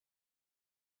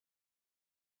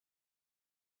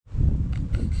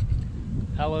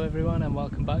Hello everyone and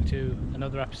welcome back to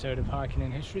another episode of Hiking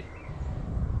in History.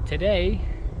 Today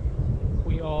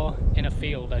we are in a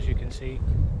field, as you can see,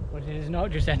 but it is not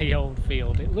just any old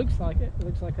field. It looks like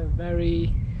a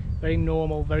very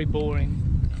normal, very boring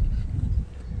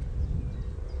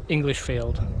English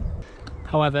field.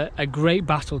 However, a great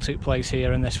battle took place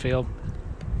here in this field.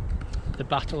 The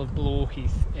Battle of Blore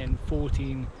Heath in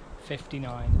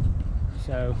 1459.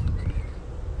 So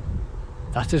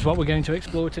that is what we're going to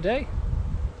explore today.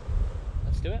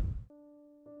 Let's do it.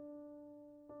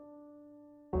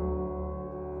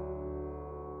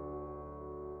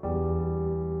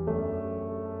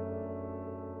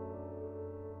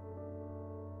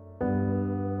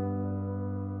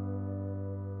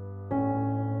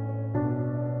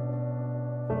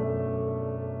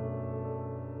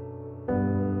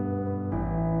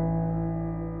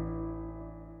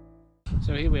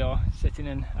 So here we are, sitting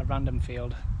in a random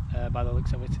field, by the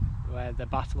looks of it, where the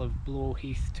Battle of Blore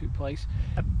Heath took place.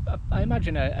 I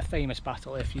imagine a famous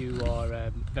battle if you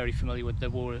are very familiar with the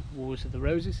Wars of the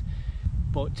Roses,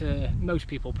 but most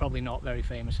people probably not very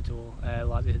famous at all.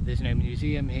 There's no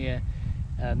museum here,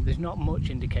 there's not much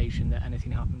indication that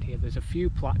anything happened here. There's a few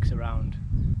plaques around,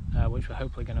 which we're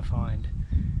hopefully going to find,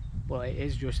 but it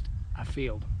is just a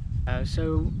field.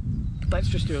 So let's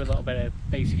just do a little bit of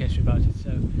basic history about it.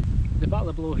 So the Battle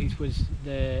of Blore Heath was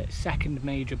the second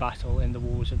major battle in the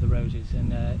Wars of the Roses,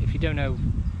 and if you don't know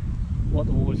what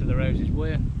the Wars of the Roses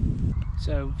were,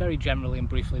 so very generally and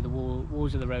briefly, the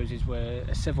Wars of the Roses were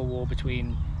a civil war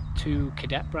between two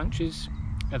cadet branches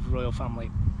of the royal family.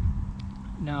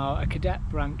 Now, a cadet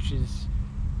branch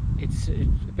it's a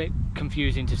bit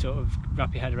confusing to sort of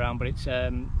wrap your head around, but it's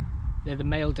they're the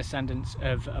male descendants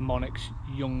of a monarch's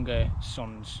younger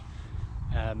sons.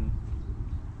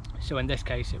 So in this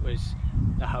case it was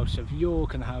the House of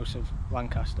York and the House of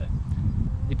Lancaster.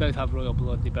 They both have royal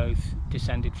blood, they both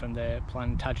descended from the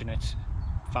Plantagenet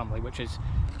family, which is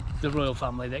the royal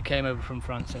family that came over from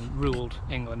France and ruled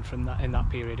England in that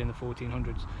period in the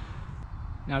 1400s.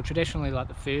 Now traditionally, like,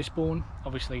 the firstborn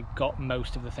obviously got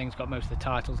most of the things, got most of the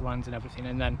titles, lands and everything,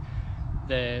 and then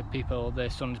the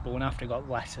sons born after got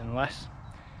less and less,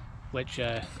 which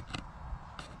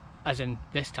as in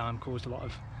this time caused a lot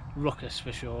of ruckus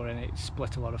for sure, and it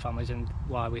split a lot of families, and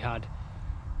why we had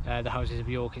the houses of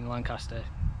York and Lancaster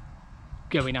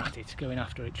going after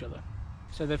each other.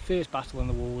 So the first battle in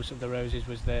the Wars of the Roses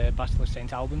was the Battle of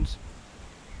St Albans,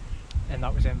 and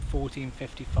that was in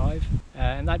 1455,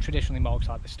 and that traditionally marks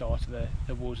like the start of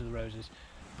the Wars of the Roses.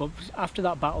 But after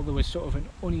that battle there was sort of an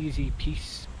uneasy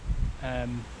peace. There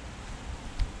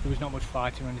was not much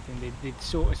fighting or anything. They'd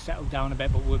sort of settled down a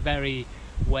bit, but were very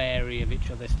wary of each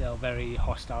other still, very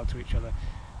hostile to each other,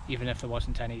 even if there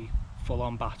wasn't any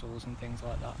full-on battles and things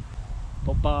like that.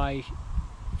 But by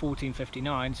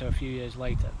 1459, so a few years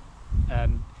later,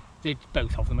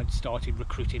 both of them had started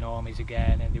recruiting armies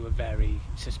again, and they were very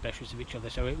suspicious of each other.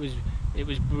 So it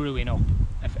was brewing up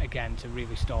again to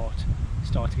really start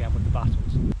again with the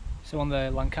battles. So on the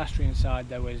Lancastrian side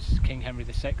there was King Henry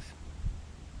VI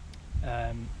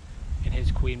and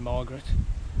his Queen Margaret,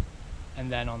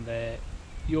 and then on the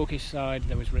Yorkish side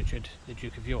there was Richard, the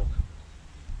Duke of York.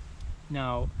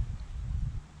 Now,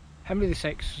 Henry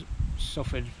VI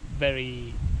suffered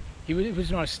he was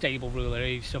not a stable ruler.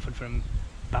 He suffered from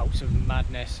bouts of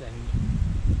madness, and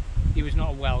he was not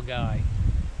a well guy.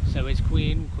 So his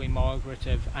Queen Margaret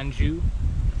of Anjou,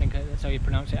 I think that's how you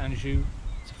pronounce it, Anjou,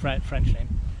 it's a French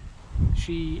name,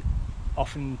 she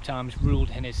oftentimes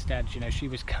ruled in his stead. You know, she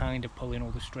was kind of pulling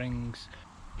all the strings.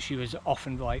 She was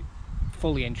often like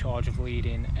fully in charge of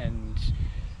leading and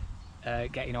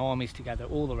getting armies together,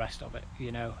 all the rest of it,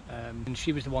 you know. And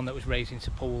she was the one that was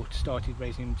started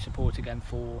raising support again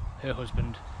for her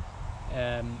husband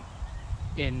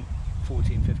in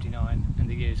 1459 and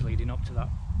the years leading up to that.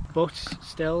 But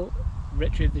still,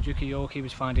 Richard, the Duke of York, he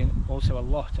was finding also a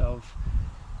lot of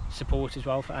support as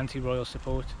well, for anti-royal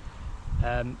support.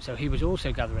 So he was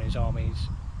also gathering his armies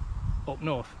up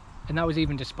north, and that was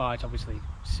even despite obviously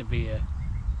severe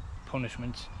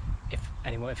punishments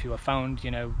if you were found,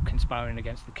 you know, conspiring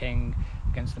against the king,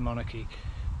 against the monarchy.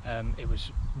 It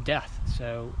was death.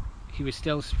 So he was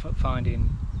still finding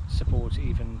support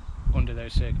even under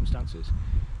those circumstances.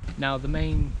 Now, the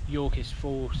main Yorkist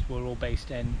force were all based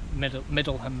in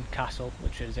Middleham Castle,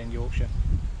 which is in Yorkshire.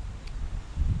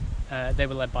 They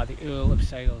were led by the Earl of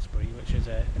Salisbury, which is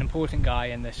an important guy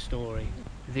in this story.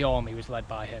 The army was led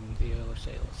by him, the Earl of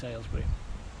Salisbury.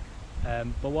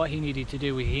 But what he needed to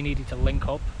do, he needed to link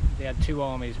up. They had two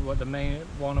armies, the main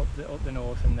one up the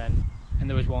north, and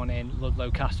there was one in Ludlow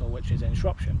Castle, which is in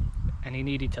Shropshire. And he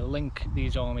needed to link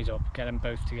these armies up, get them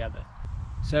both together.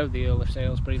 So the Earl of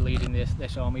Salisbury, leading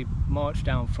this army, marched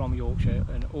down from Yorkshire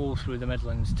and all through the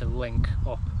Midlands to link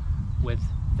up with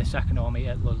the second army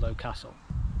at Ludlow Castle.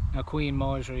 Now Queen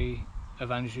Margaret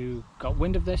of Anjou got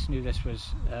wind of this, knew this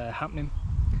was happening,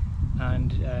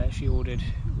 and she ordered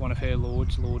one of her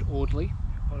lords, Lord Audley,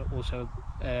 also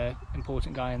an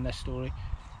important guy in this story.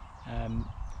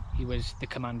 He was the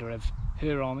commander of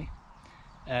her army.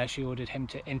 She ordered him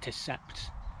to intercept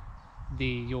the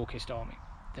Yorkist army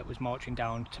that was marching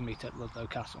down to meet at Ludlow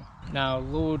Castle. Now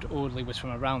Lord Audley was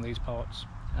from around these parts,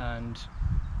 and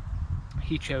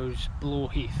he chose Blore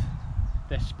Heath,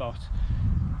 this spot,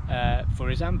 for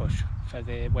his ambush,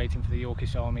 waiting for the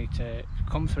Yorkist army to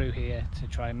come through here to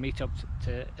try and meet up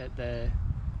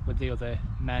with the other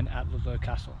men at Ludlow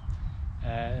Castle.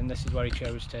 And this is where he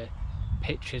chose to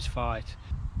pitch his fight.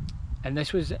 And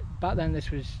this was, back then, this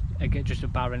was again just a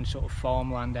barren sort of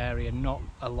farmland area, not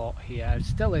a lot here. It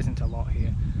still isn't a lot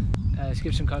here. To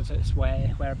give some context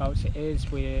whereabouts it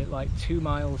is, we're like 2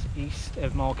 miles east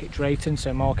of Market Drayton,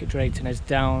 so Market Drayton is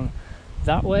down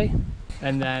that way,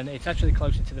 and then it's actually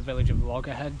closer to the village of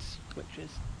Loggerheads, which is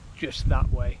just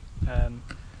that way.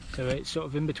 So it's sort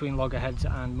of in between Loggerheads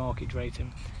and Market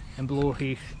Drayton, and Blore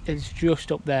Heath is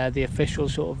just up there, the official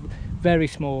sort of very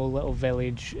small little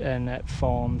village and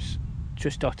farms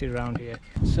just dotted around here.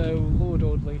 So Lord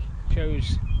Audley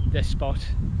chose this spot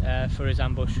for his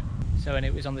ambush. And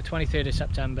it was on the 23rd of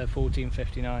September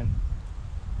 1459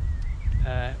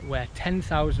 where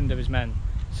 10,000 of his men,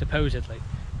 supposedly.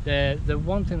 The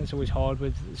one thing that's always hard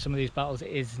with some of these battles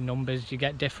is numbers. You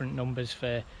get different numbers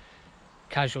for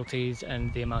casualties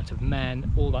and the amount of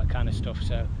men, all that kind of stuff.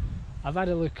 So I've had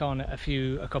a look on a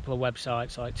couple of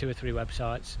websites, like 2 or 3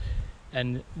 websites,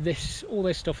 and all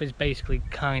this stuff is basically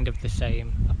kind of the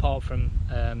same, apart from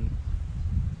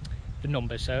the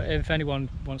numbers. So if anyone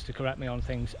wants to correct me on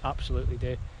things, absolutely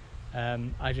do.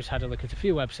 I just had a look at a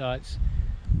few websites,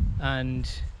 and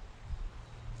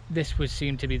this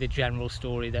seemed to be the general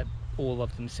story that all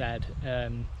of them said.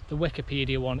 The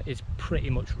Wikipedia one is pretty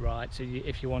much right, so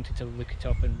if you wanted to look it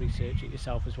up and research it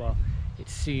yourself as well, it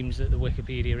seems that the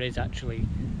Wikipedia is actually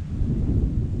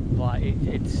like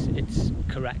it's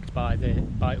correct by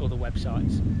other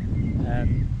websites.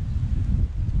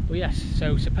 But yes,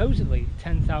 so supposedly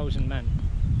 10,000 men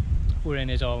were in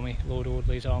his army, Lord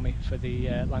Audley's army, for the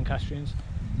Lancastrians,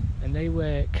 and they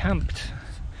were camped.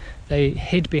 They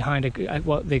hid behind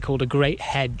what they called a great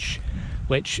hedge,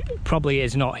 which probably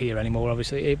is not here anymore,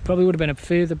 obviously. It probably would have been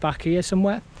further back here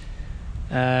somewhere.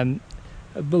 A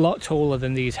lot taller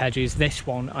than these hedges. This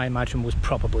one, I imagine, was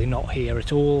probably not here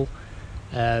at all.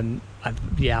 I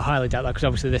highly doubt that, because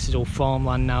obviously this is all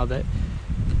farmland now that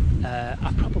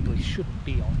I probably shouldn't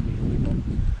be on, really, but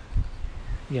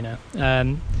you know.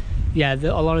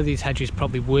 A lot of these hedges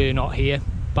probably were not here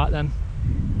back then,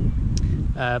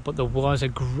 but there was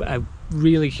a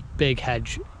really big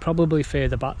hedge, probably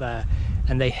further back there,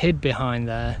 and they hid behind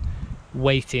there,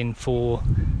 waiting for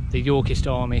the Yorkist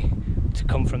army to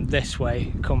come from this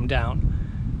way, come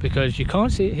down, because you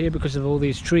can't see it here because of all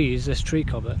these trees, this tree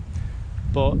cover,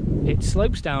 but it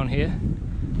slopes down here.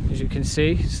 As you can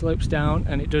see, it slopes down,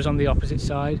 and it does on the opposite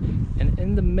side, and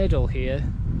in the middle here,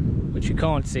 which you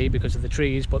can't see because of the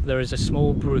trees, but there is a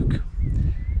small brook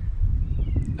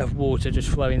of water just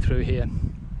flowing through here.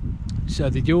 So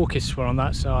the Yorkists were on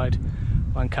that side,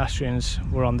 Lancastrians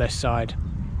were on this side,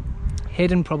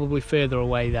 hidden probably further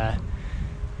away there,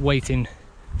 waiting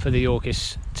for the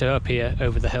Yorkists to appear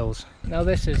over the hills. Now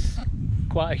this is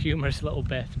quite a humorous little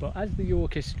bit, but as the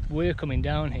Yorkists were coming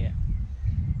down here,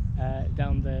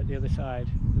 down the other side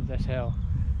of this hill,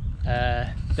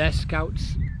 their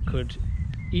scouts could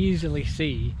easily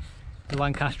see the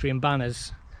Lancastrian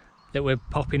banners that were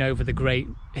popping over the great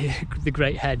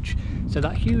hedge. So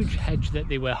that huge hedge that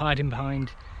they were hiding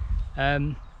behind,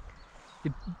 they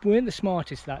weren't the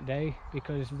smartest that day,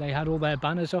 because they had all their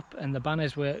banners up and the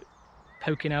banners were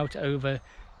poking out over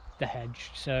the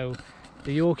hedge. So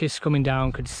the Yorkists coming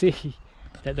down could see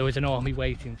that there was an army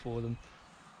waiting for them.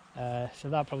 So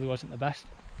that probably wasn't the best.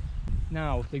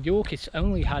 Now the Yorkists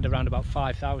only had around about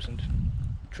 5,000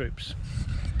 troops,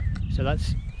 so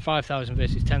that's 5,000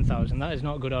 versus 10,000. That is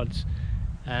not good odds.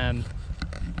 And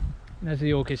as the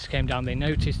Yorkists came down, they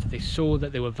noticed, they saw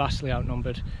that they were vastly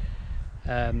outnumbered,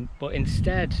 but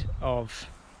instead of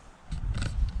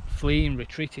fleeing,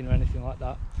 retreating or anything like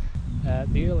that,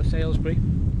 the Earl of Salisbury,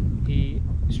 he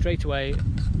straight away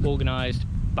organised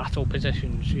battle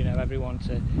positions, you know, everyone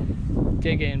to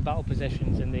dig in battle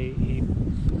positions, and he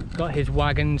got his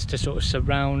wagons to sort of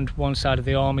surround one side of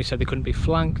the army so they couldn't be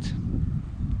flanked,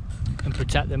 and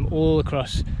protect them all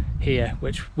across here,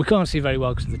 which we can't see very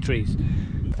well because of the trees.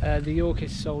 The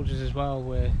Yorkist soldiers as well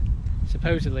were,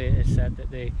 supposedly it is said that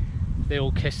they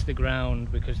all kissed the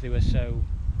ground because they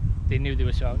knew they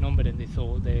were so outnumbered, and they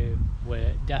thought they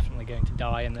were definitely going to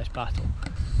die in this battle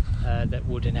that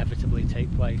would inevitably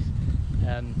take place.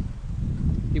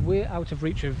 They were out of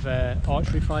reach of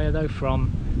archery fire though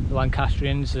from the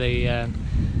Lancastrians. The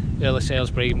Earl of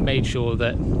Salisbury made sure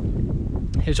that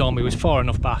his army was far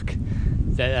enough back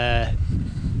that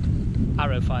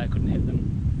arrow fire couldn't hit them.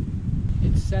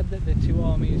 It's said that the two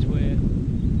armies were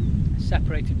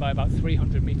separated by about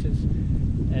 300 metres,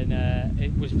 and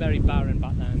it was very barren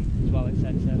back then as well, it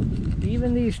said. So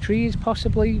even these trees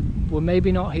possibly were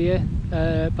maybe not here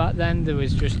back then. There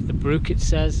was just the brook, it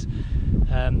says,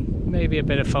 maybe a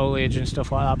bit of foliage and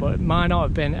stuff like that, but it might not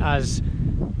have been as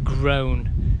grown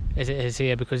as it is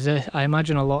here, because I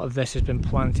imagine a lot of this has been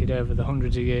planted over the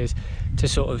hundreds of years to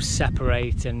sort of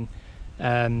separate and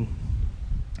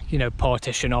you know,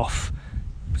 partition off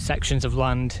sections of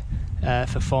land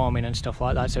for farming and stuff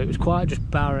like that. So it was quite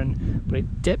just barren, but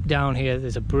it dipped down here.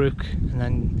 There's a brook, and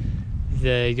then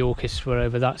the Yorkists were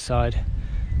over that side.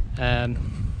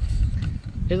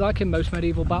 It's like in most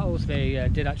medieval battles, they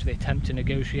did actually attempt to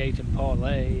negotiate and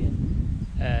parley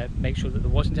and make sure that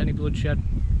there wasn't any bloodshed,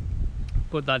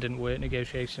 but that didn't work.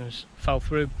 Negotiations fell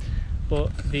through.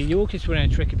 But the Yorkists were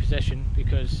in a tricky position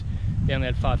because they only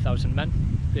had 5,000 men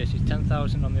versus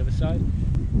 10,000 on the other side.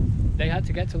 They had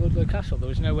to get to Ludlow Castle. There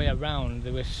was no way around.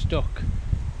 They were stuck.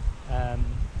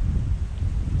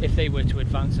 If they were to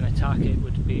advance and attack, it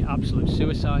would be absolute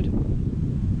suicide.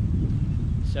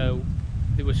 So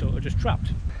they were sort of just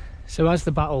trapped. So as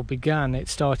the battle began, it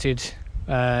started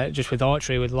just with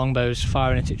archery, with longbows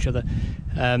firing at each other.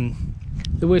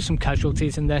 There were some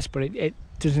casualties in this, but it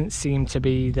doesn't seem to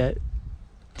be that.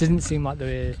 Doesn't seem like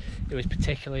it was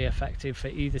particularly effective for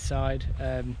either side.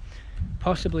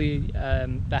 Possibly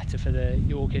better for the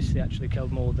Yorkists. They actually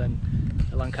killed more than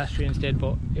the Lancastrians did,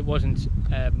 but it wasn't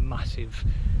a massive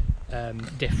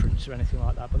difference or anything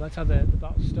like that. But that's how the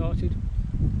battle started.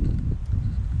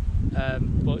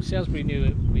 But Salisbury knew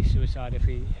it would be suicide if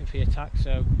he attacked,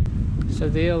 so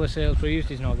the Earl of Salisbury used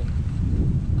his noggin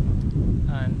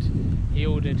and he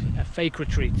ordered a fake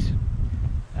retreat.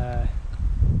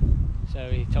 So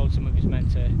he told some of his men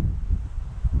to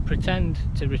pretend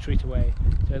to retreat away.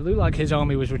 So it looked like his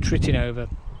army was retreating over,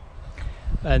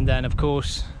 and then of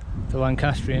course the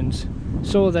Lancastrians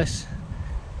saw this,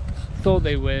 thought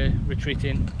they were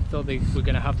retreating, thought they were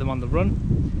going to have them on the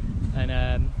run,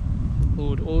 and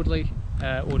Lord Audley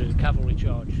ordered a cavalry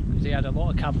charge, because he had a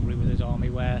lot of cavalry with his army,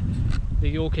 where the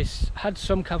Yorkists had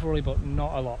some cavalry but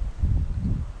not a lot.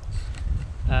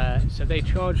 So they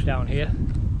charged down here,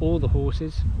 all the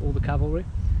horses, all the cavalry,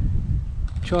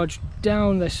 charged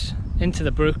down this into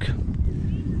the brook,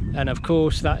 and of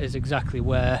course that is exactly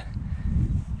where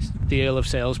the Earl of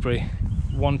Salisbury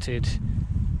wanted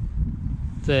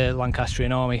the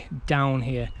Lancastrian army, down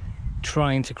here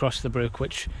trying to cross the brook,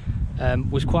 which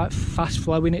was quite fast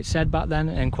flowing, it said back then,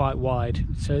 and quite wide.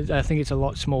 So I think it's a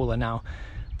lot smaller now,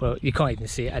 but you can't even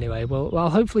see it anyway. Well, I'll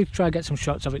hopefully try and get some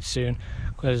shots of it soon,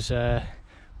 because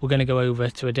we're going to go over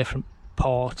to a different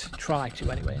part, try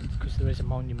to anyway, because there is a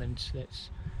monument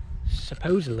that's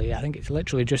supposedly, I think it's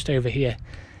literally just over here,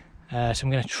 so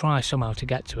I'm going to try somehow to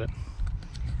get to it.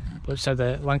 But so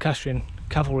the Lancastrian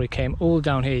cavalry came all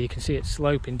down here. You can see it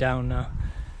sloping down now,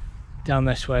 down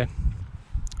this way,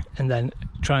 and then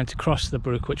trying to cross the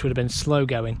brook, which would have been slow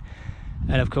going.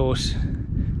 And of course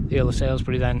the Earl of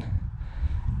Salisbury then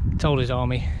told his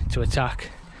army to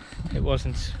attack. It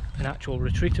wasn't an actual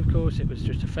retreat, of course, it was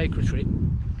just a fake retreat.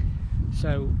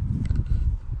 So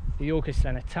the Yorkists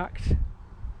then attacked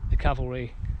the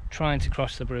cavalry trying to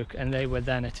cross the brook, and they were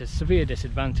then at a severe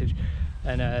disadvantage,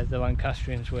 and the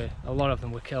Lancastrians a lot of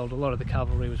them were killed, a lot of the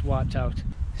cavalry was wiped out.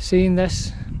 Seeing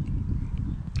this,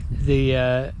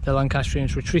 the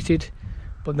Lancastrians retreated,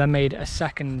 but then made a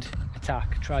second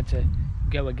attack, tried to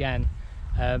go again.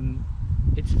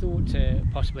 It's thought to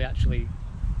possibly actually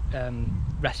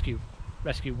rescue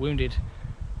wounded.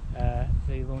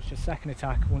 They launched a second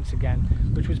attack once again,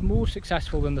 which was more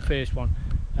successful than the first one.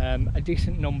 A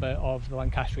decent number of the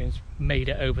Lancastrians made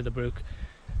it over the brook,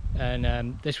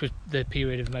 and this was the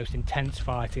period of most intense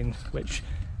fighting, which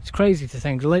it's crazy to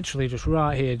think, literally just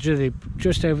right here,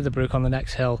 just over the brook on the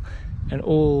next hill, and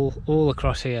all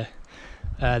across here,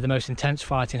 the most intense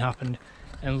fighting happened,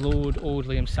 and Lord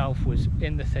Audley himself was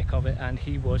in the thick of it, and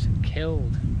he was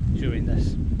killed during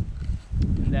this.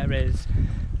 And there is,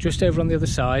 just over on the other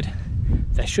side,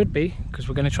 there should be, because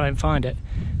we're going to try and find it,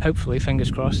 hopefully,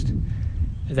 fingers crossed,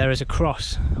 there is a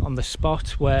cross on the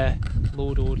spot where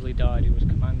Lord Audley died, who was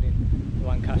commanding the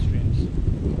Lancastrians.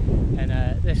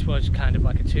 And this was kind of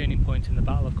like a turning point in the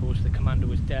battle. Of course, the commander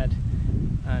was dead,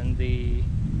 and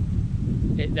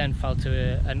it then fell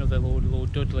to another lord,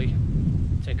 Lord Dudley,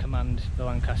 to command the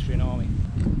Lancastrian army.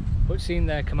 But seeing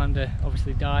their commander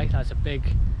obviously die, that's a big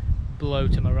blow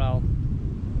to morale.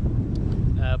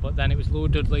 But then it was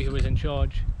Lord Dudley who was in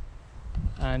charge,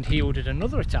 and he ordered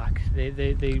another attack. They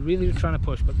really were trying to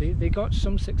push, but they got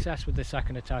some success with the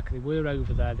second attack. They were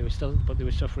over there, but they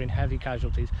were suffering heavy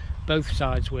casualties. Both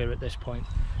sides were at this point,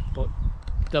 but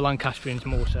the Lancastrians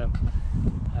more so.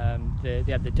 They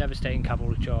had the devastating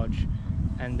cavalry charge,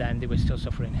 and then they were still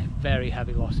suffering very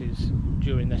heavy losses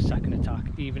during this second attack,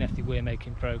 even if they were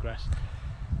making progress.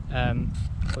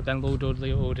 But then Lord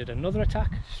Audley ordered another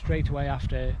attack straight away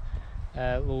after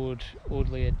Lord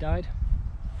Audley had died,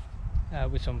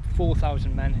 with some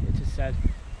 4,000 men, it is said,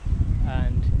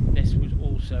 and this was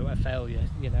also a failure.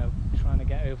 You know, trying to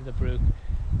get over the brook,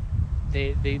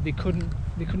 they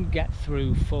couldn't get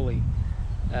through fully.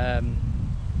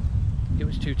 It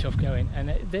was too tough going, and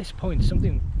at this point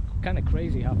something kind of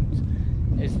crazy happens.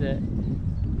 Is that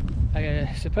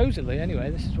supposedly,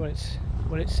 anyway, this is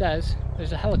what it says.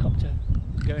 There's a helicopter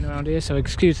going around here, so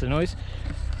excuse the noise,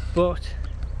 but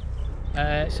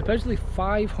supposedly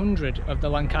 500 of the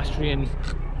Lancastrian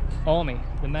army,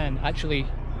 the men, actually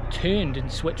turned and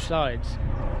switched sides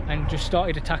and just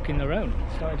started attacking the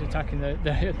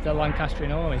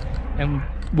Lancastrian army, and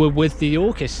were with the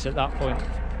Yorkists at that point,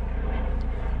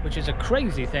 which is a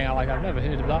crazy thing. I've never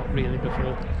heard of that really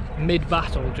before.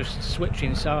 Mid-battle, just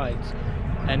switching sides,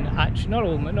 and actually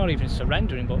not even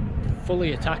surrendering, but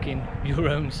fully attacking your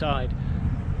own side.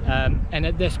 And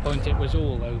at this point it was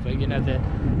all over. You know,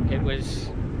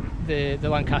 the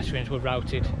Lancastrians were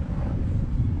routed,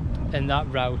 and that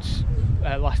rout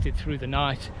lasted through the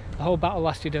night. The whole battle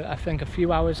lasted, I think, a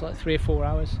few hours, like 3 or 4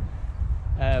 hours.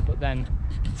 But then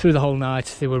through the whole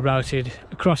night they were routed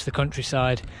across the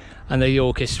countryside, and the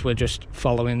Yorkists were just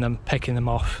following them, picking them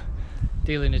off,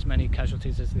 dealing as many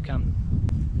casualties as they can.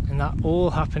 And that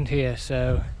all happened here.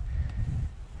 So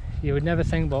you would never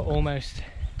think, but almost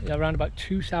around about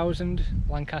 2,000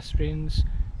 Lancastrians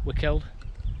were killed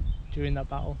during that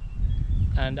battle,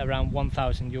 and around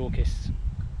 1,000 Yorkists.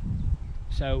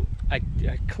 So a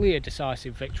clear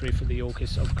decisive victory for the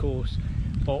Yorkists, of course,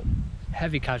 but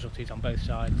heavy casualties on both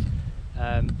sides.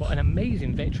 But an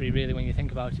amazing victory really when you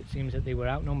think about it. It seems that they were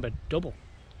outnumbered double,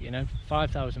 you know,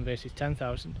 5,000 versus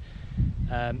 10,000.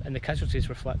 And the casualties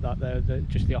reflect that, though,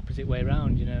 just the opposite way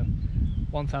around. You know,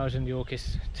 1,000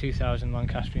 Yorkists, 2,000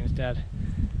 Lancastrians dead.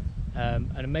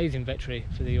 An amazing victory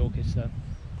for the Yorkists, though.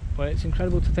 But it's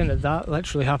incredible to think that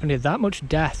literally happened here. That much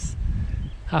death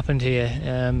happened here,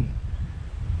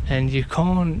 and you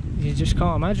just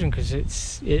can't imagine, because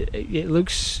it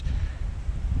looks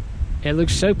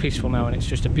so peaceful now, and it's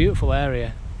just a beautiful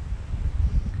area.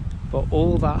 But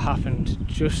all that happened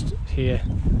just here,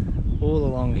 all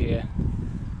along here.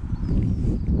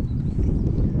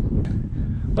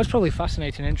 What's probably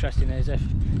fascinating and interesting is, if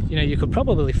you know, you could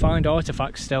probably find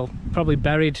artifacts still probably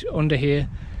buried under here.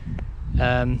 You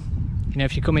know,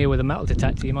 if you come here with a metal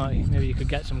detector, maybe you could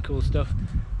get some cool stuff.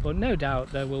 But no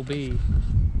doubt there will be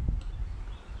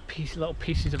little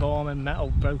pieces of armour,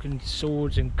 metal, broken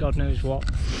swords, and God knows what.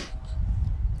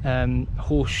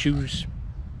 Horseshoes.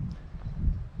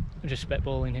 I'm just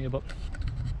spitballing here, but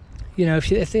you know,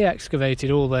 if they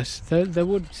excavated all this, there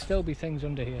would still be things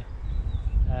under here.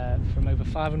 From over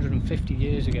 550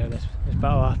 years ago this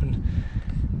battle happened,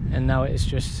 and now it's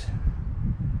just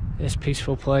this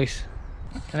peaceful place.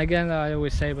 And again, I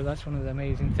always say, but that's one of the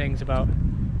amazing things about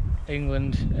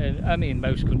England, and I mean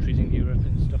most countries in Europe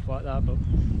and stuff like that, but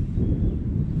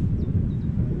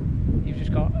you've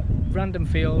just got random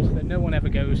fields that no one ever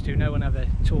goes to, no one ever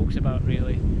talks about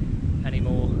really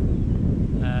anymore.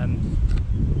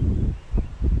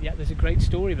 Yet there's a great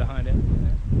story behind it.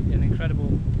 An incredible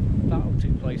battle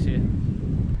took place here.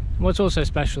 And what's also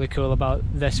especially cool about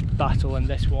this battle and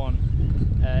this one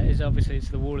is obviously it's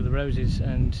the War of the Roses,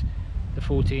 and the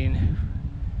 15th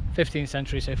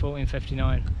century, so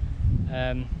 1459.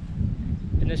 And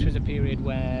this was a period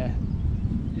where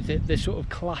the sort of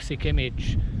classic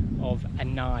image of a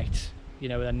knight, you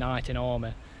know, with a knight in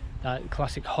armour, that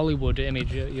classic Hollywood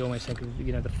image, you almost think of,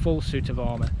 you know, the full suit of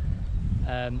armour.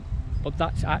 But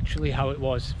that's actually how it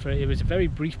was. It was a very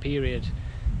brief period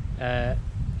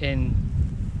in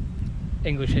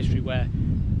English history where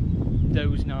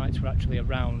those knights were actually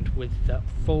around with that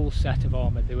full set of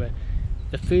armour. They were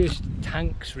the first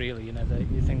tanks, really. You know,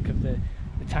 you think of the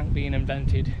tank being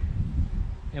invented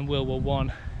in World War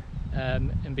I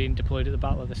and being deployed at the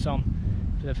Battle of the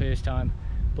Somme for the first time.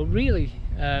 But really,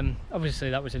 obviously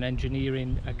that was an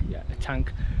engineering a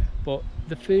tank, but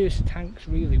the first tanks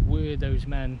really were those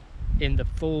men in the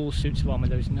full suits of armour,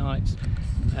 those knights.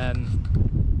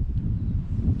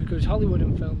 Because Hollywood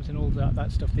and films and all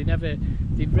that stuff, they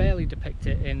rarely depict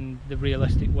it in the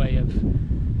realistic way of,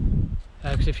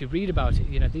 because if you read about it,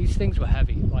 you know, these things were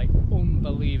heavy, like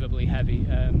unbelievably heavy,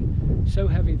 so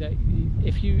heavy that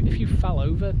if you fell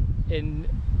over in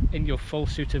your full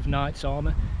suit of knight's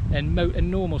armour, and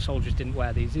normal soldiers didn't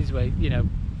wear these were, you know,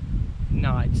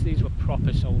 knights, these were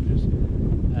proper soldiers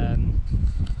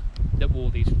that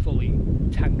wore these fully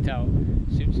tanked out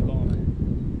suits of armour.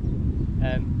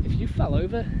 If you fell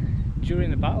over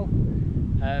during the battle,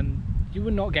 you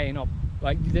were not getting up.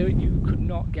 Like, you could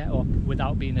not get up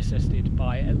without being assisted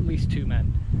by at least 2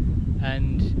 men.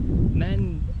 And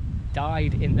men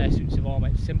died in their suits of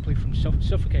armour simply from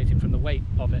suffocating from the weight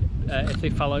of it. If they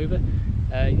fell over,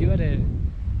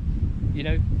 you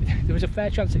know, there was a fair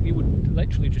chance that you would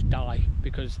literally just die,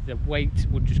 because the weight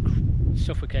would just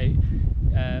suffocate,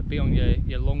 be on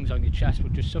your lungs, on your chest,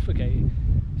 would just suffocate you.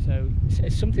 So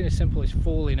it's something as simple as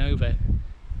falling over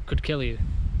could kill you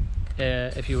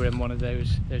if you were in one of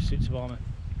those suits of armour.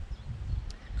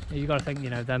 You got to think, you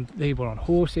know, they were on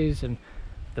horses and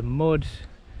the mud,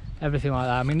 everything like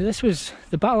that. I mean,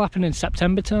 the battle happened in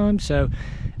September time, so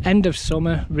end of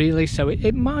summer really. So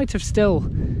it might have still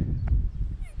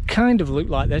kind of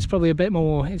looked like this. Probably a bit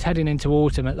more. It's heading into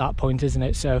autumn at that point, isn't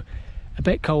it? So a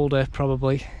bit colder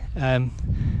probably.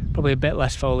 Probably a bit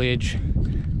less foliage.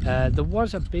 There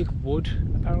was a big wood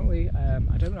apparently,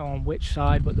 I don't know on which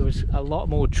side, but there was a lot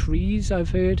more trees,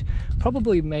 I've heard.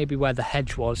 Probably maybe where the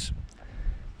hedge was,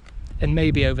 and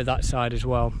maybe over that side as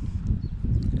well.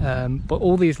 But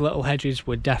all these little hedges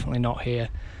were definitely not here,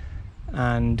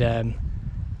 and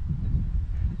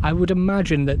I would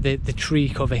imagine that the tree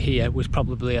cover here was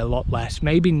probably a lot less,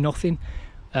 maybe nothing,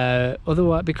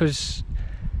 otherwise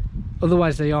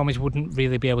the armies wouldn't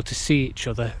really be able to see each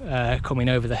other coming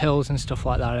over the hills and stuff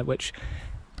like that, which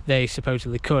they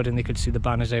supposedly could, and they could see the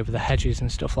banners over the hedges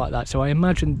and stuff like that. So I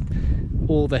imagine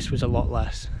all this was a lot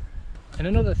less. And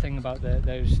another thing about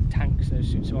those tanks,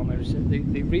 those suits of armour, is that they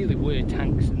really were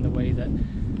tanks in the way that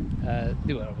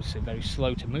they were obviously very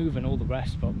slow to move and all the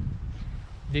rest, but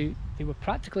they were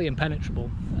practically impenetrable.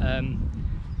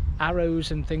 Arrows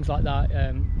and things like that,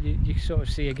 you sort of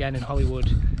see again in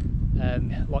Hollywood.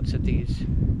 Lots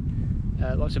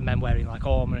of men wearing like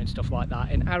armour and stuff like that,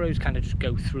 and arrows kind of just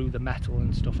go through the metal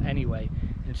and stuff anyway,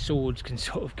 and swords can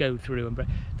sort of go through, and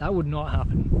that would not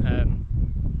happen.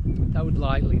 That would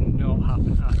likely not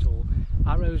happen at all.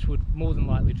 Arrows would more than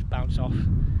likely just bounce off,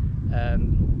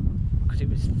 because it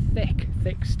was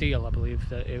thick steel, I believe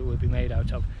that it would be made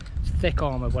out of. It's thick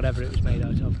armour, whatever it was made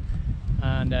out of,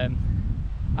 and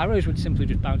arrows would simply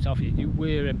just bounce off you. You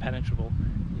were impenetrable.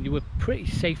 You were pretty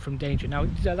safe from danger. Now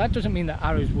that doesn't mean that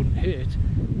arrows wouldn't hurt.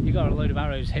 You got a load of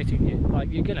arrows hitting you, like,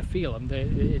 you're gonna feel them.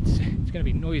 It's gonna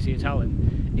be noisy as hell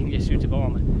in your suit of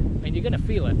armour. I mean, you're gonna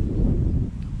feel it,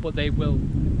 but they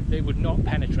would not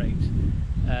penetrate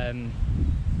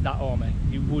that armour.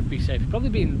 You would be safe. Probably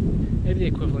being maybe the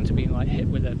equivalent of being like hit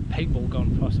with a paintball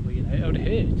gun, possibly. You know, it would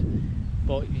hurt,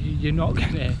 but you're not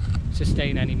gonna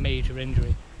sustain any major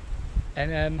injury.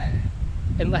 And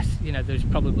unless, you know, there's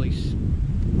probably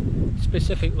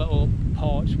specific little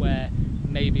parts where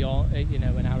maybe, you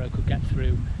know, an arrow could get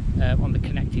through on the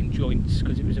connecting joints,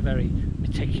 because it was a very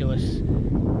meticulous,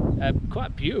 quite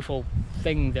a beautiful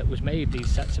thing that was made, these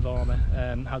sets of armour,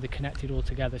 how they connected all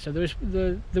together. So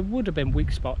there would have been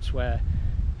weak spots where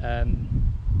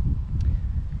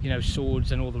you know,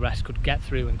 swords and all the rest could get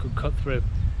through and could cut through,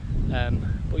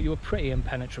 but you were pretty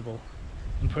impenetrable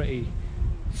and pretty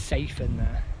safe in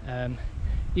there.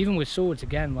 Even with swords,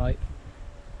 again, like,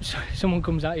 someone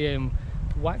comes at you and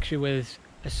whacks you with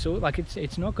a sword, like,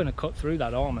 it's not going to cut through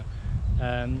that armour.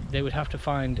 They would have to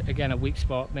find, again, a weak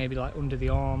spot, maybe like under the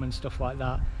arm and stuff like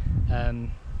that.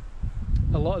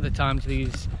 A lot of the times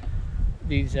these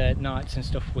knights and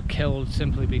stuff were killed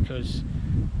simply because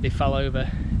they fell over,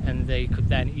 and they could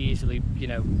then easily, you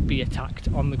know, be attacked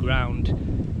on the ground.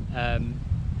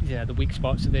 You know, the weak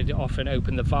spots, so they'd often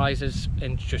open the visors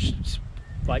and just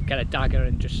like get a dagger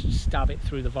and just stab it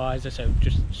through the visor, so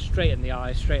just straight in the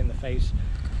eye, straight in the face,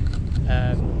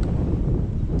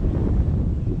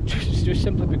 just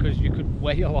simply because you could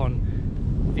wail on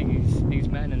these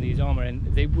men and these armour and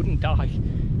they wouldn't die.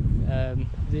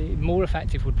 The more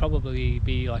effective would probably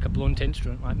be like a blunt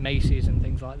instrument, like maces and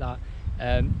things like that,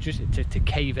 just to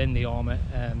cave in the armour,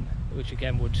 which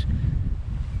again would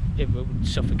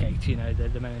suffocate. You know,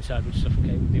 the men inside would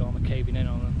suffocate with the armour caving in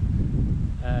on them.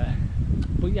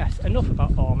 But yes, enough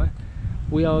about armour.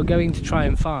 we are going to try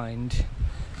and find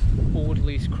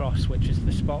Audley's Cross, which is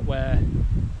the spot where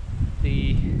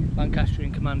the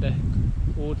Lancastrian commander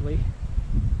Audley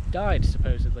died,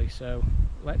 supposedly. So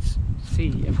let's see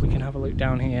if we can have a look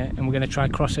down here, and we're going to try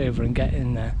cross over and get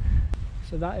in there.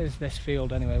 So that is this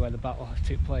field anyway where the battle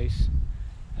took place.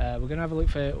 We're going to have a look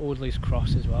for Audley's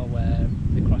Cross as well, where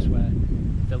the cross where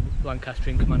the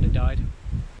Lancastrian commander died.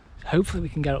 Hopefully we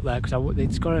can get up there, because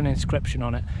it's got an inscription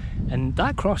on it, and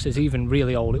that cross is even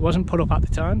really old. It wasn't put up at the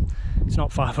time, it's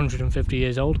not 550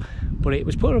 years old, but it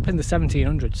was put up in the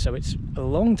 1700s, so it's a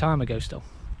long time ago still.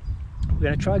 We're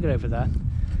going to try and get over there,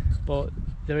 but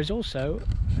there's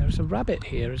a rabbit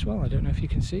here as well. I don't know if you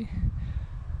can see.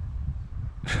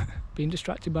 Being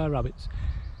distracted by rabbits,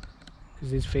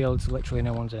 because these fields literally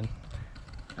no one's in.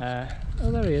 Oh,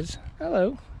 there he is.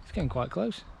 Hello. He's getting quite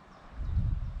close.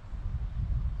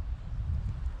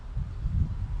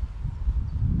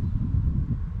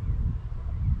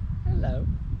 Hello.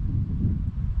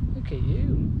 Look at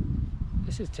you.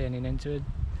 This is turning into a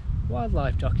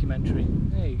wildlife documentary.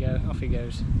 There you go. Off he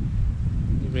goes.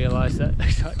 You realise that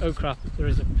it's like, oh crap, there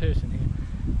is a person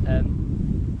here.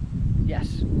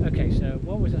 Yes. Okay. So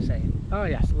what was I saying? Oh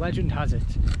yes. Legend has it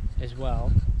as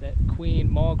well that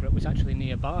Queen Margaret was actually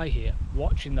nearby here,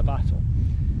 watching the battle.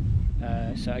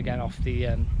 So again, off the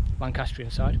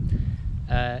Lancastrian side.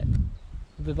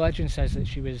 The legend says that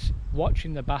she was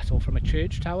watching the battle from a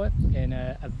church tower in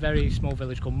a very small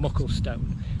village called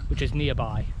Mucklestone, which is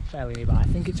nearby, fairly nearby. I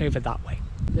think it's over that way.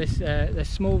 This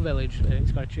small village,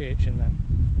 it's got a church in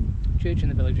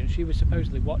the village, and she was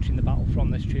supposedly watching the battle from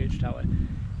this church tower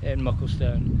in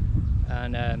Mucklestone,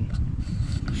 and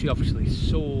she obviously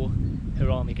saw her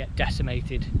army get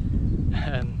decimated,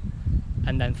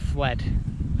 and then fled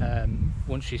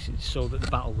once she saw that the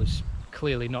battle was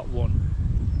clearly not won.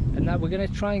 And now we're going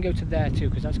to try and go to there too,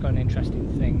 because that's got an interesting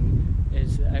thing.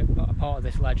 Is a part of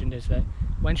this legend is that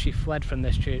when she fled from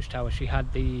this church tower, she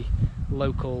had the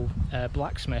local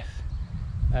blacksmith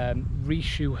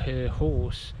reshoe her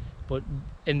horse, but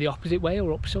in the opposite way,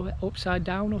 or upside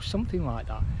down, or something like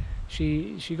that.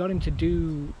 She got him to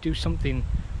do something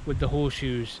with the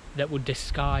horseshoes that would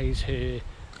disguise her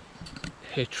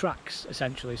tracks,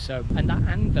 essentially. So, and that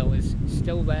anvil is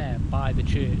still there by the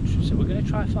church. So we're going to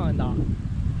try and find that.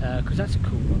 Because that's a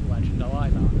cool little legend, I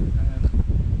like that.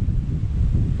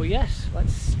 But yes,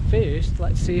 let's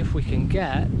see if we can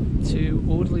get to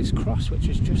Audley's Cross, which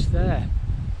is just there.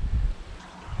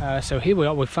 So here we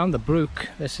are, we found the brook.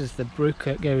 This is the brook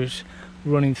that goes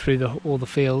running through all the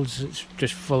fields. It's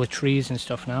just full of trees and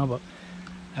stuff now, but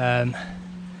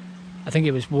I think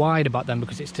it was wide back then,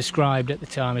 because it's described at the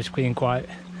time as being quite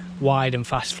wide and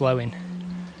fast flowing.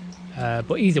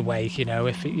 But either way, you know,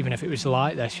 even if it was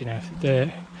like this, you know,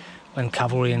 when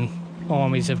cavalry and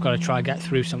armies have got to try and get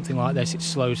through something like this, it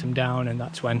slows them down, and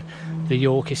that's when the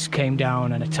Yorkists came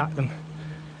down and attacked them.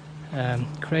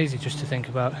 Crazy just to think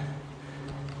about,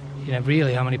 you know,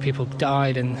 really how many people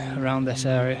died around this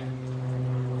area.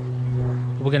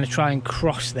 We're going to try and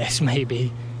cross this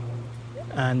maybe,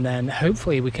 and then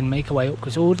hopefully we can make our way up,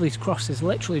 because Audley's Cross is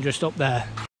literally just up there.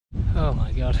 Oh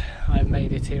my god, I've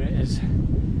made it. Here it is.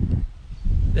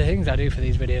 The things I do for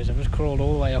these videos, I've just crawled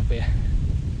all the way up here.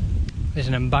 There's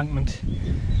an embankment,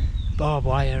 barbed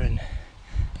wire and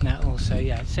nettles, so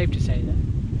yeah, it's safe to say that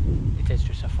it is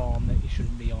just a farm that you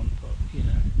shouldn't be on, but you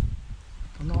know,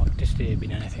 I'm not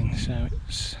disturbing anything, so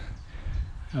it's,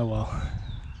 oh well,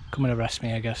 come and arrest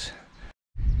me, I guess.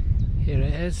 Here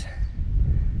it is,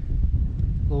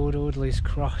 Lord Audley's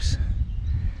Cross.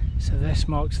 So this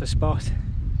marks the spot,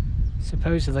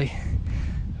 supposedly,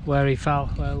 where he fell,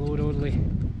 where Lord Audley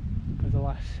of the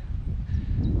last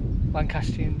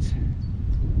Lancastrians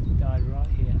died, right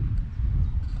here.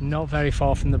 Not very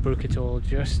far from the brook at all,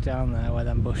 just down there where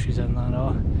them bushes and that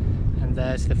are. And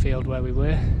there's the field where we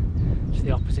were, to the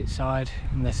opposite side,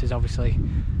 and this is obviously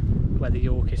where the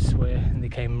Yorkists were, and they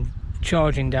came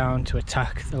charging down to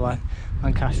attack the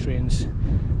Lancastrians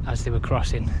as they were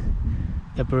crossing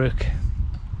the brook.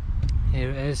 Here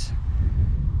it is,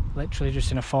 literally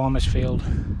just in a farmer's field,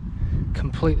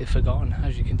 completely forgotten,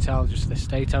 as you can tell, just the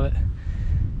state of it.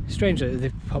 Strange that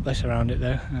they've put this around it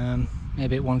though.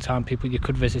 Maybe at one time you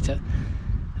could visit it,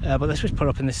 but this was put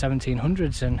up in the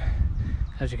 1700s, and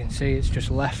as you can see, it's just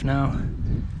left now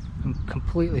and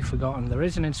completely forgotten. There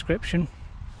is an inscription.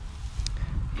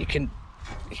 You can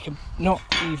not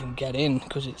even get in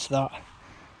because it's that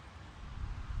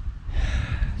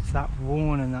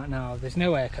worn and that now. There's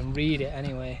no way I can read it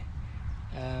anyway.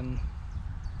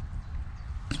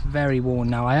 It's very worn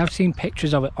now. I have seen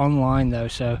pictures of it online though,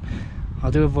 so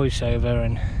I'll do a voiceover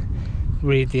and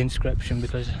read the inscription,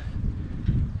 because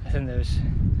I think there's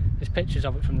pictures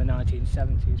of it from the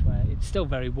 1970s where it's still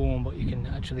very warm, but you can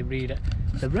actually read it.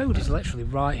 The road is literally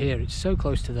right here. It's so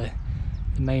close to the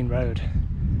main road.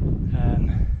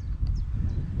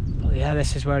 But yeah,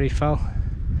 this is where he fell.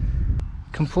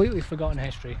 Completely forgotten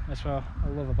history. That's what I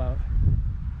love about.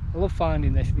 I love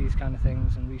finding these kind of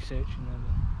things and researching them.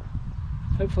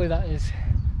 Hopefully that is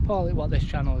partly what this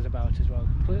channel is about as well.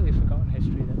 Completely forgotten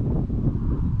history that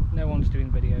no one's doing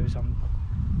videos on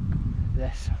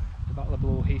this. The Battle of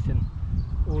Blore Heath and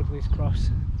Audley's Cross.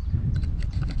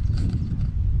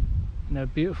 And a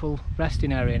beautiful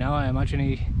resting area now. I imagine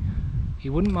he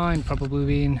wouldn't mind probably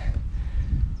being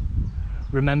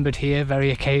remembered here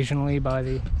very occasionally by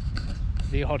the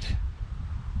odd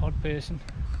person.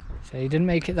 So he didn't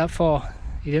make it that far.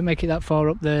 He didn't make it that far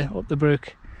up the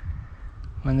brook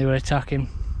when they were attacking.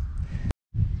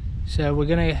 So we're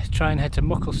going to try and head to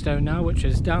Mucklestone now, which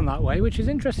is down that way, which is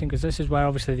interesting because this is where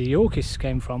obviously the Yorkists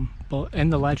came from. But in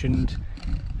the legend,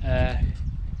 the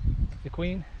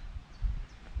Queen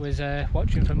was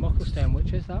watching from Mucklestone,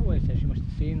 which is that way, so she must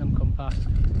have seen them come past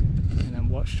and then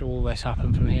watched all this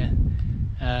happen from here.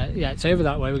 Yeah, it's over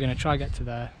that way. We're going to try get to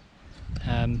there.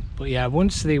 But yeah,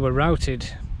 once they were routed,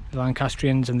 the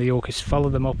Lancastrians and the Yorkists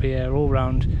followed them up here all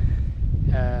round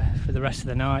for the rest of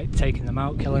the night, taking them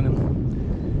out, killing them.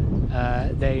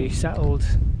 They settled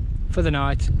for the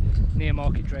night near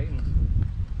Market Drayton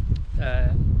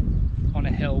on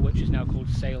a hill which is now called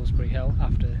Salisbury Hill,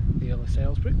 after the Earl of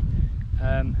Salisbury.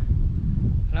 And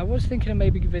I was thinking of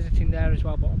maybe visiting there as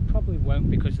well, but I probably won't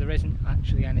because there isn't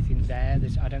actually anything there.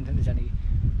 I don't think there's any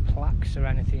plaques or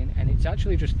anything, and it's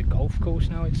actually just the golf course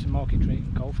now. It's a Market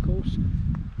Drayton golf course.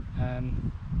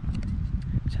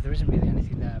 So there isn't really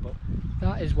anything there, but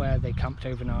that is where they camped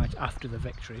overnight after the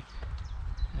victory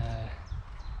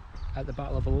at the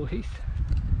Battle of Blore Heath.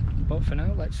 But for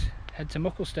now, let's head to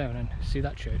Mucklestone and see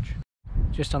that church.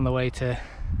 Just on the way to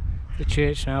the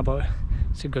church now, but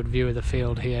it's a good view of the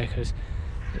field here because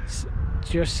it's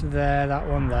just there, that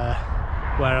one there,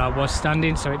 where I was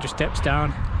standing, so it just dips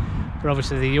down. But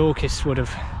obviously the Yorkists would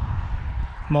have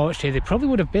marched here. They probably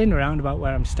would have been around about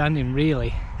where I'm standing,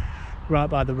 really, right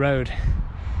by the road,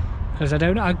 because I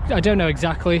don't know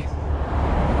exactly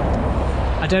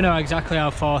how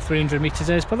far 300 metres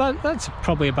is, but that's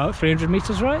probably about 300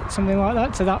 metres, right? Something like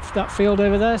that, to that field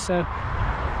over there. So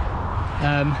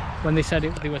when they said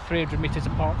they were 300 metres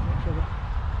apart from each other,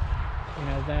 you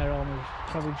know, they're almost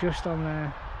probably just on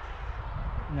there,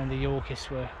 and then the Yorkists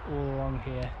were all along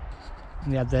here,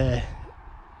 and they had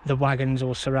the wagons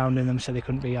all surrounding them so they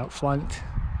couldn't be outflanked,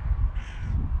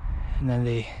 and then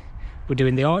they were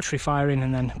doing the archery firing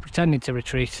and then pretending to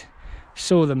retreat,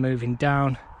 saw them moving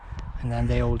down, and then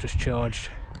they all just charged.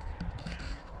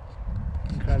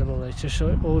 Incredible. It just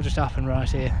all just happened right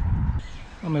here.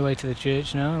 On my way to the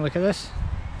church now. Look at this.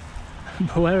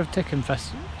 Beware of tick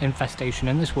infestation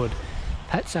in this wood.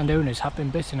 Pets and owners have been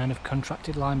bitten and have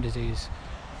contracted Lyme disease.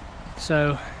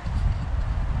 So,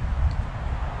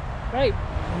 great,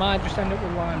 might just end up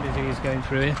with Lyme disease going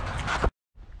through here.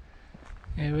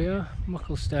 Here we are,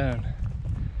 Mucklestone.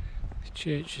 The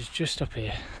church is just up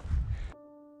here.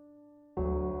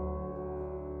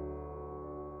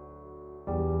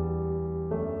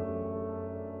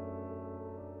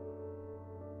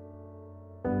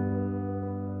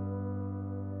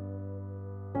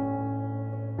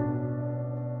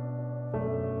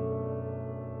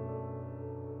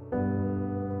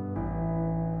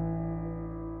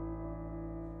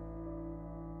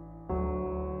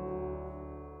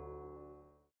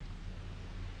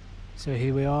 So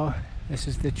here we are, this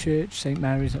is the church, St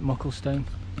Mary's at Mucklestone.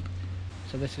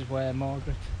 So this is where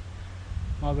Margaret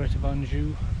of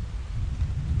Anjou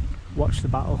watched the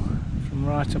battle from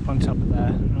right up on top of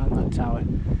there, right that tower.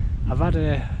 I've had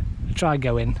a try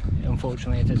go in,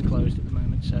 unfortunately it is closed at the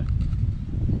moment, so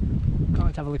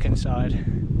can't have a look inside.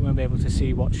 We won't be able to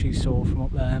see what she saw from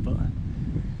up there, but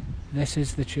this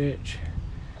is the church,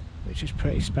 which is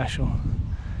pretty special.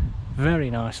 Very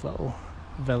nice little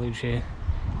village here.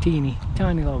 Tiny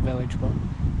little village, but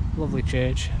lovely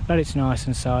church. I bet it's nice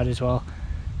inside as well.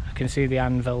 I can see the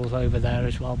anvils over there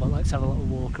as well, but let's have a little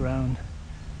walk around.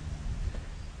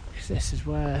 Because this is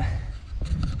where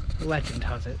the legend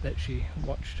has it that she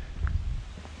watched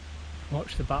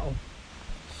the battle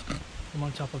from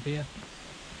on top of here.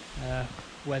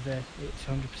 Whether it's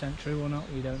 100% true or not,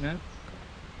 we don't know.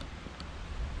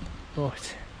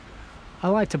 But I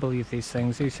like to believe these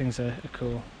things. These things are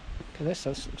cool. Okay, this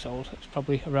looks old. It's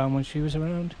probably around when she was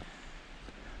around.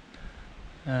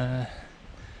 It's a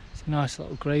nice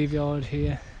little graveyard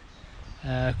here.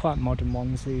 Quite modern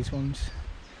ones, these ones.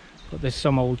 But there's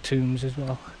some old tombs as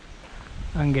well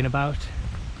hanging about.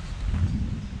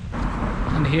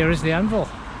 here is the anvil.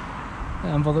 The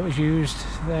anvil that was used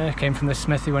there came from the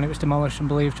smithy when it was demolished and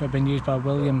believed to have been used by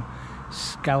William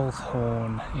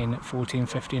Skelhorn in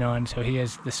 1459. So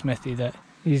he's the smithy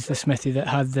that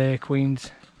had the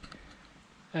Queen's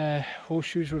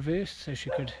horseshoes reversed so she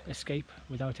could escape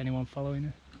without anyone following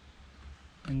her.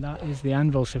 And that is the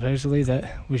anvil supposedly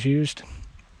that was used.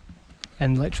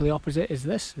 And literally opposite is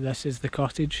this. This is the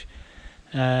cottage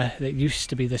that used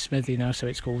to be the smithy now, so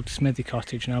it's called Smithy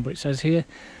Cottage now. But it says here,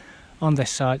 on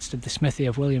this site stood the smithy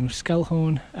of William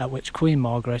Skelhorn, at which Queen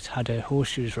Margaret had her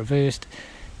horseshoes reversed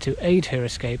to aid her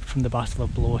escape from the Battle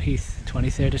of Blore Heath,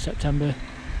 23rd of September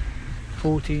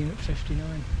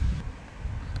 1459.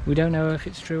 We don't know if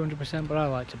it's true 100%, but I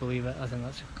like to believe it. I think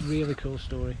that's a really cool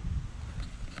story.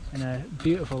 In a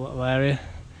beautiful little area,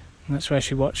 and that's where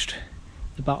she watched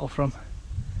the battle from.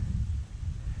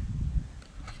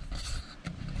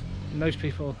 Most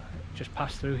people just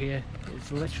pass through here.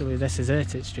 It's literally, this is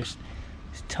it. It's just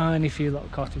this tiny few little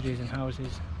cottages and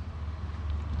houses,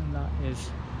 and that is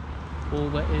all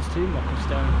there is to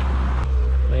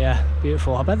Mucklestone. But yeah,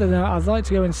 beautiful. I bet I'd like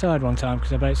to go inside one time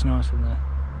because I bet it's nice in there.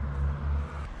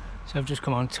 So I've just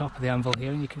come on top of the anvil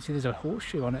here, and you can see there's a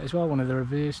horseshoe on it as well, one of the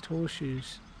reversed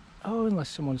horseshoes. Oh, unless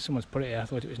someone's put it here. I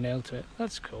thought it was nailed to it.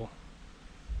 That's cool.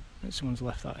 Someone's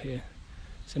left that here.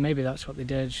 So maybe that's what they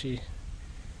did.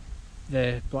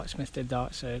 The blacksmith did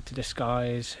that so to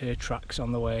disguise her tracks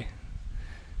on the way.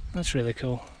 That's really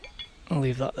cool. I'll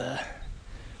leave that there.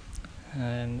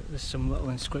 And there's some little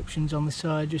inscriptions on the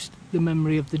side, just the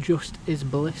memory of the just is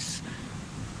bliss.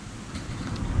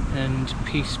 And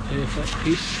peace, perfect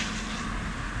peace.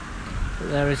 But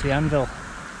there is the anvil.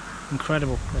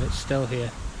 Incredible that it's still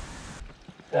here.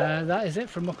 That is it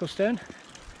from Mucklestone.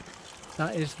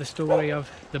 That is the story of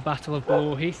the Battle of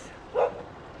Blore Heath.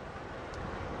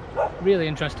 Really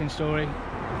interesting story.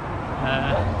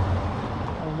 I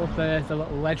love the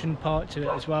little legend part to it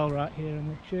as well, right here in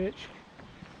the church.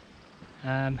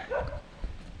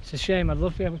 It's a shame. I'd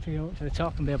love to be able to go up to the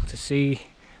top and be able to see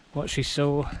what she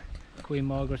saw, Queen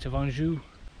Margaret of Anjou,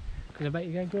 because I bet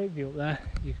you get a great view up there.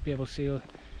 You could be able to see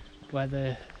where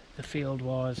the field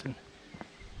was, and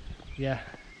yeah,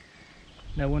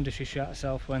 no wonder she shot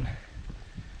herself when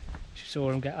she saw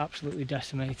him get absolutely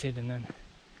decimated and then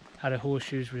had her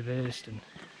horseshoes reversed and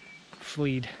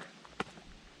fled.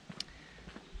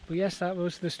 But yes, that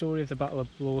was the story of the Battle of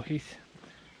Blore Heath.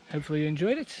 Hopefully you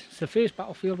enjoyed it. It's the first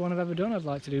battlefield one I've ever done. I'd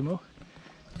like to do more.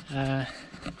 But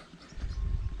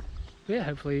yeah,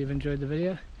 hopefully you've enjoyed the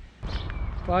video.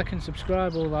 Like and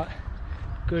subscribe, all that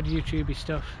good YouTubey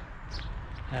stuff,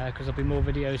 because there'll be more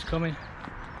videos coming.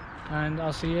 And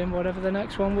I'll see you in whatever the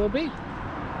next one will be.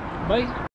 Bye.